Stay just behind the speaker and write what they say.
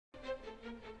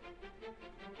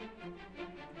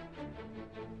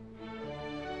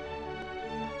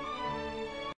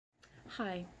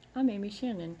Hi, I'm Amy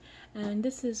Shannon, and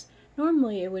this is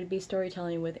normally it would be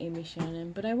storytelling with Amy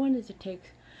Shannon, but I wanted to take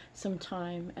some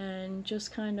time and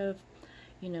just kind of,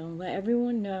 let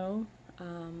everyone know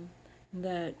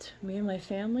that me and my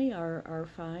family are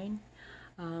fine.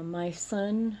 My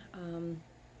son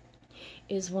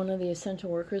is one of the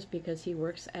essential workers because he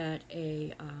works at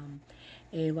a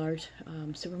large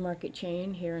supermarket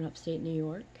chain here in upstate New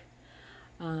York.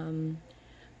 Um,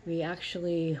 we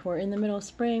actually were in the middle of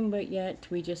spring, but yet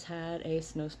we just had a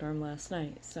snowstorm last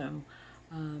night. So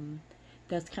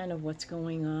that's kind of what's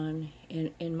going on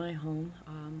in my home.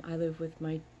 I live with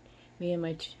me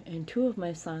and two of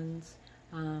my sons,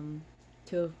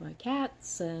 two of my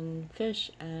cats and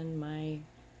fish, and my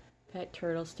pet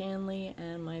turtle Stanley,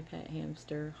 and my pet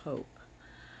hamster Hope.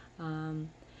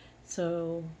 Um,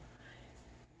 so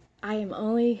I am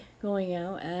only going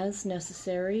out as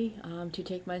necessary to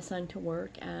take my son to work,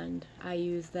 and I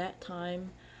use that time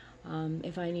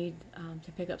if I need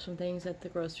to pick up some things at the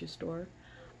grocery store.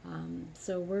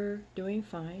 So we're doing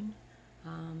fine.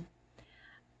 Um,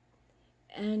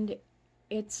 and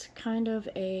it's kind of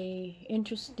a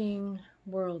interesting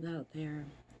world out there.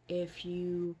 If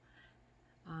you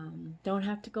don't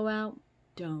have to go out,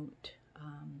 don't.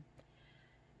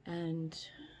 And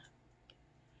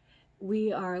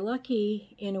we are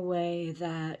lucky in a way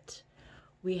that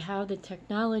we have the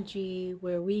technology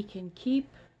where we can keep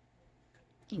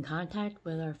in contact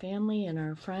with our family and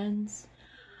our friends.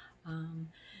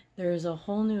 There's a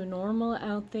whole new normal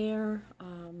out there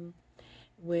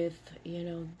with,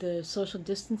 the social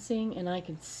distancing, and I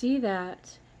can see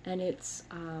that, and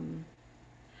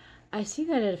I see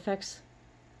that it affects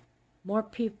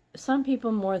some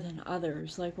people more than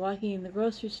others. Like walking in the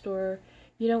grocery store,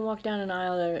 you don't walk down an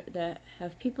aisle that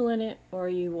have people in it, or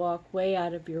you walk way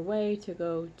out of your way to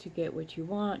go to get what you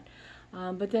want.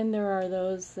 But then there are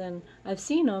those, and I've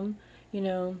seen them, you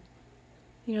know,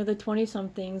 the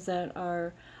 20-somethings that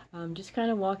are just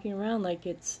kind of walking around like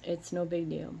it's no big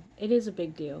deal. It is a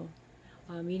big deal.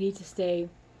 You need to stay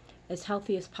as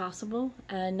healthy as possible,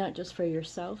 and not just for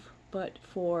yourself, but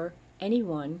for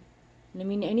anyone, and I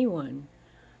mean anyone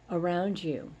around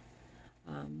you.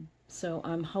 So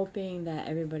I'm hoping that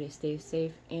everybody stays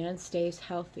safe and stays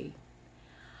healthy.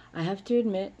 I have to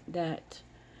admit that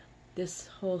this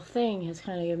whole thing has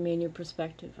kind of given me a new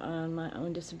perspective on my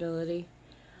own disability,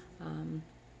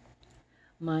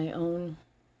 my own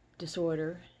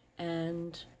disorder,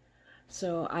 and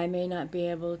so I may not be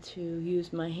able to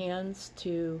use my hands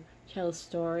to tell a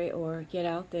story or get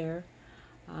out there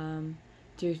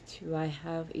due to I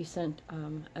have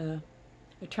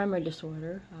a tremor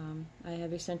disorder. I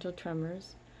have essential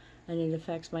tremors, and it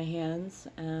affects my hands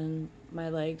and my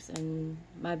legs and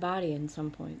my body in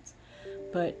some points.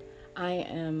 But I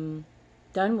am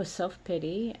done with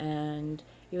self-pity, and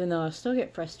even though I still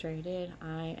get frustrated,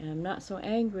 I am not so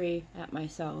angry at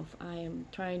myself. I am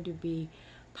trying to be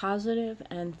positive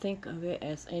and think of it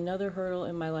as another hurdle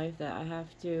in my life that I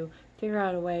have to figure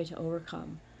out a way to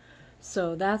overcome.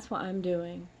 So that's what I'm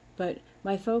doing. But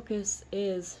my focus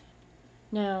is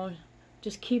now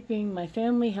just keeping my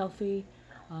family healthy,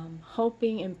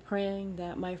 hoping and praying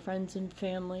that my friends and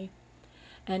family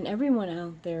and everyone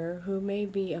out there who may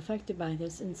be affected by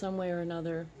this in some way or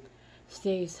another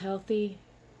stays healthy,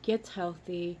 gets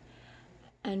healthy,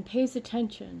 and pays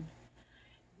attention.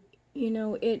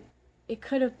 It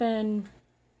could have been,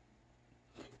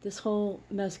 this whole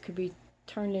mess could be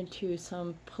turned into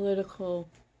some political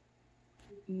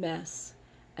mess,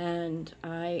 and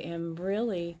I am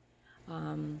really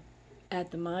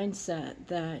at the mindset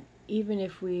that even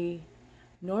if we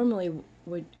normally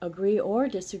would agree or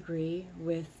disagree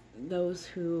with those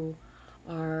who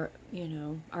are,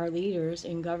 our leaders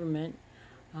in government,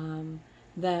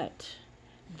 that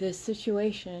this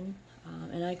situation,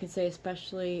 and I can say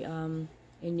especially in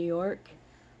New York,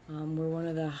 we're one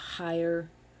of the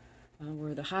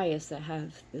we're the highest that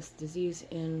have this disease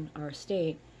in our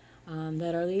state,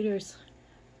 that our leaders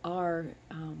are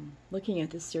looking at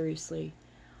this seriously.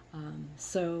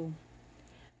 So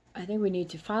I think we need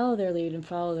to follow their lead and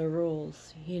follow their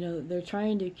rules. They're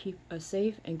trying to keep us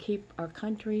safe and keep our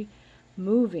country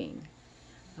moving.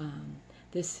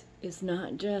 This is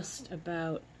not just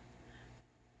about,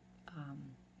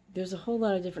 there's a whole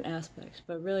lot of different aspects,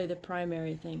 but really the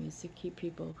primary thing is to keep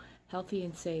people healthy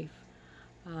and safe.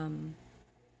 And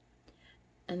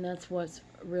that's what's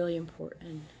really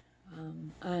important.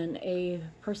 On a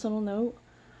personal note,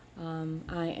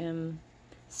 I am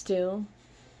still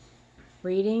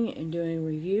reading and doing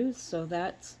reviews, so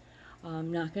that's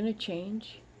not going to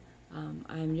change.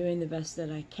 I'm doing the best that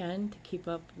I can to keep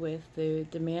up with the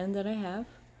demand that I have.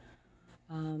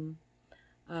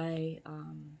 I,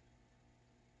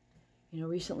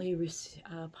 recently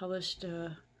published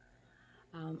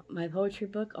my poetry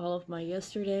book, All of My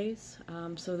Yesterdays.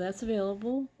 So that's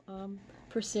available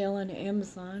for sale on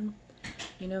Amazon.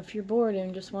 If you're bored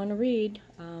and just want to read,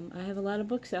 I have a lot of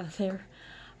books out there.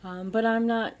 But I'm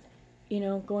not,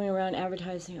 going around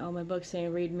advertising all my books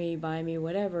saying read me, buy me,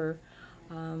 whatever.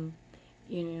 Um,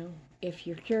 if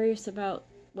you're curious about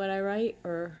what I write,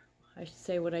 or I should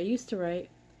say what I used to write,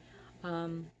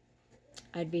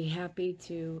 I'd be happy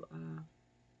to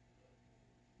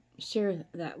share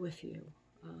that with you.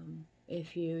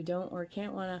 If you don't or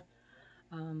can't want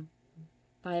to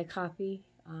buy a copy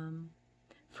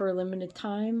for a limited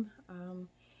time,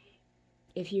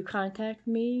 if you contact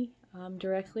me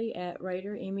directly at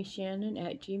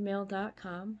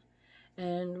writeramyshannon@gmail.com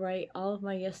and write all of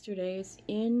my yesterdays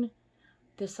in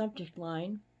the subject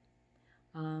line,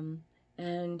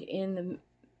 and in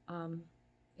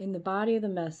the body of the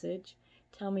message,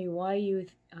 tell me why you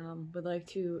would like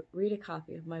to read a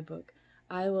copy of my book.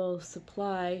 I will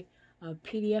supply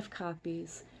PDF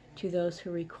copies to those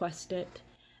who request it,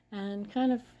 and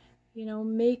kind of,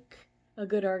 make a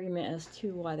good argument as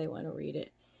to why they want to read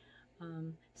it.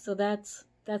 So that's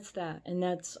that, and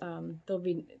that's there'll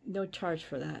be no charge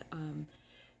for that.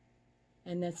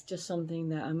 And that's just something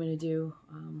that I'm going to do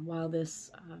while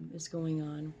this is going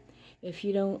on. If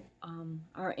you don't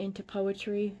are into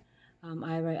poetry,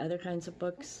 I write other kinds of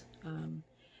books,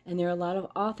 and there are a lot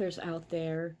of authors out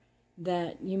there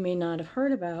that you may not have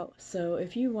heard about. So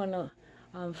if you want to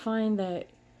find that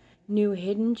new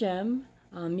hidden gem,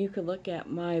 you could look at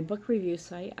my book review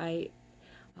site. I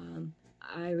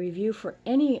review for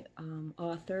any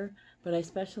author, but I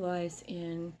specialize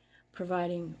in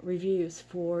providing reviews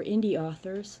for indie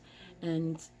authors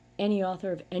and any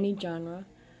author of any genre.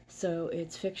 So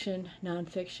it's fiction,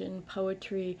 nonfiction,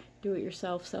 poetry,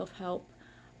 do-it-yourself, self-help,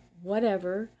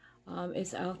 whatever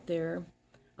is out there.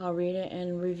 I'll read it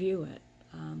and review it.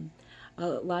 A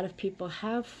lot of people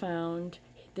have found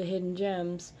the hidden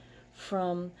gems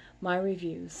from my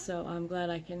reviews, so I'm glad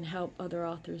I can help other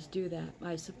authors do that.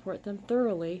 I support them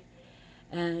thoroughly,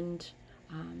 and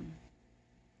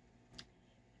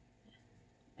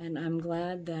I'm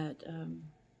glad that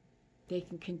they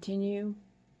can continue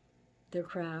their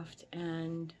craft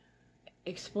and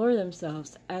explore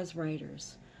themselves as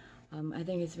writers. I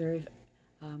think it's very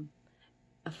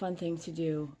a fun thing to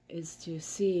do, is to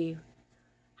see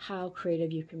how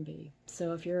creative you can be.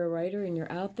 So if you're a writer and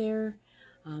you're out there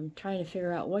trying to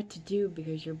figure out what to do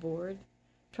because you're bored,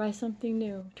 try something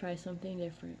new, try something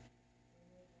different.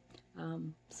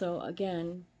 So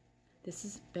again, this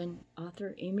has been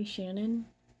author Amy Shannon.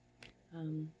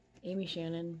 Amy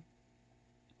Shannon.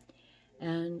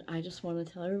 And I just want to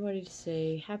tell everybody to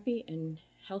stay happy and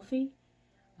healthy.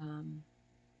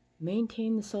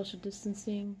 Maintain the social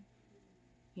distancing.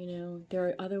 There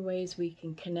are other ways we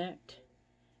can connect.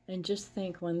 And just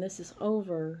think, when this is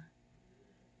over,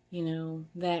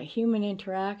 that human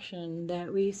interaction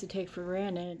that we used to take for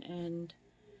granted, and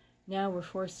now we're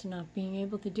forced to not being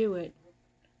able to do it,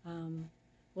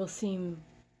 will seem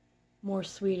more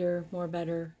sweeter, more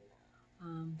better.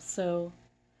 So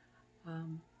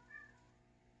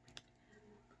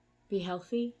be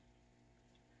healthy.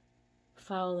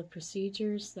 Follow the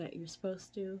procedures that you're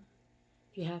supposed to.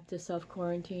 If you have to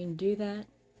self-quarantine, do that.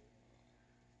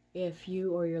 If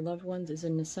you or your loved ones is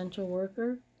an essential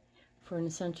worker for an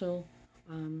essential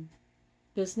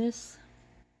business,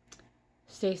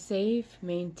 stay safe,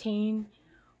 maintain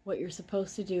what you're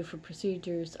supposed to do for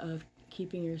procedures of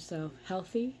keeping yourself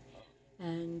healthy,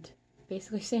 and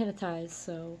basically sanitize.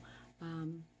 So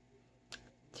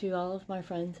to all of my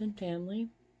friends and family,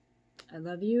 I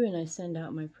love you, and I send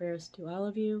out my prayers to all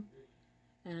of you,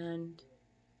 and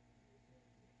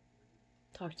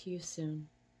talk to you soon.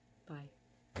 Bye.